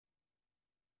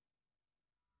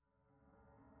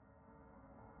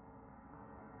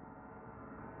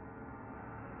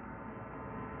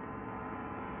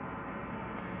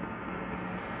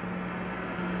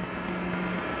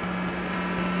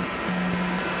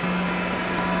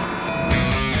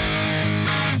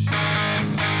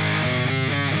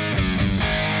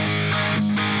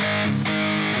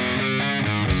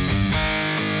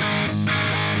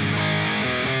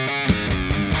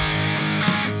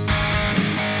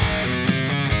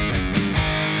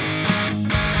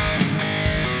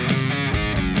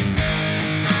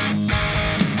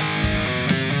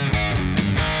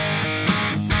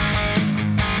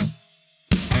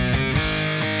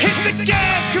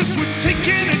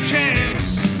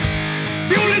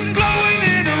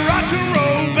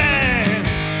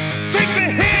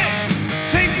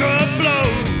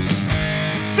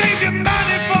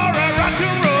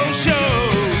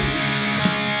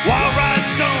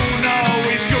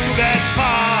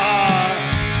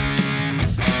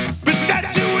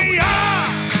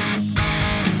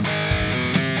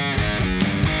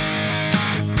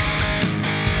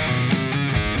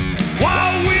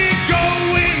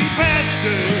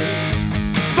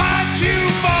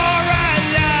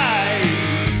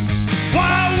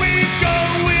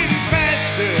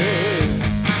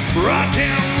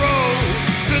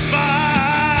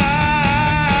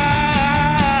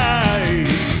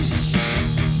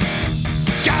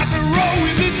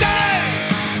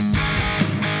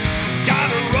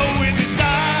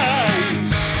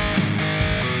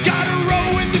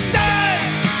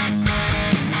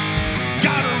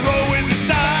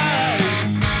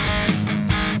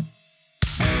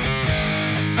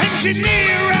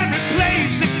Engineer and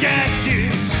replace the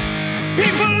gaskets.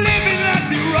 People living like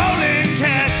they're rolling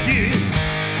caskets.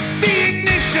 The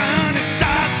ignition, it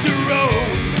starts to roll.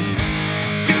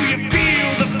 Do you feel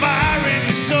the fire in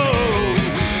your soul?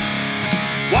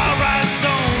 While rides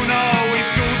don't always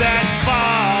go that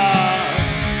far,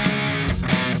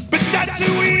 but that's who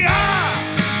we are.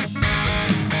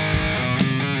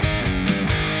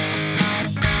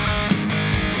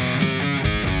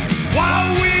 While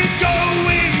we're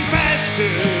going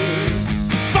faster,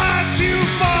 fight you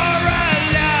for our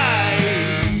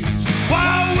lives.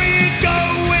 While we're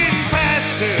going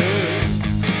faster,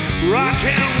 rock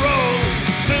and roll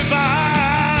survive.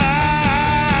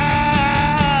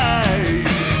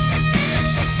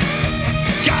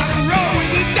 Gotta roll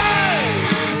with the dice.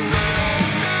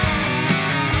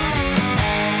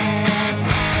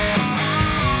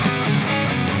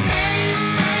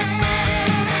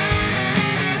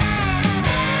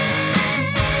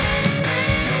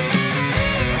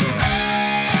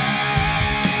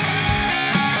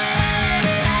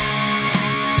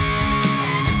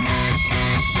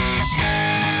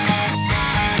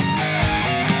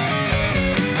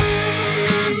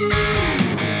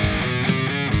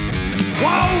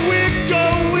 While we're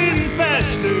going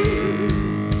faster,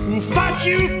 we'll fight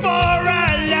you for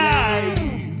our lives.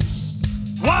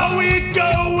 While we're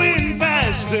going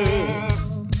faster,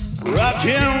 rock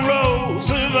and roll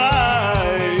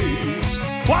survives.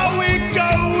 While we're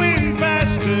going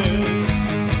faster,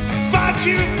 fight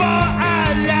you for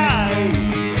our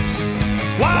lives.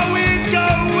 While we're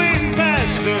going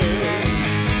faster,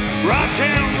 rock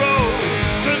and roll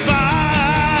survives.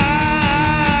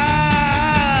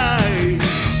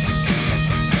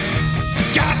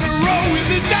 Gotta roll with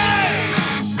the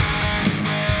dice.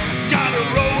 Gotta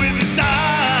roll with the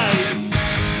dice.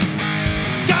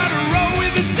 Gotta roll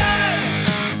with the dice.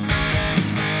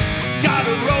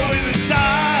 Gotta roll with the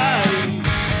dice.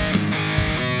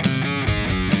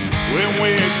 When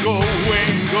we're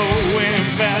going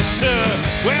faster.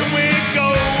 When we're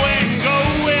going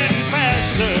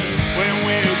faster. When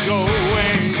we're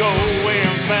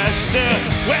going faster.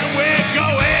 When we're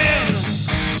going,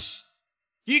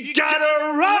 you gotta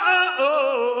roll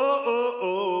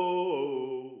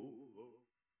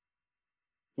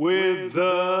with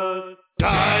the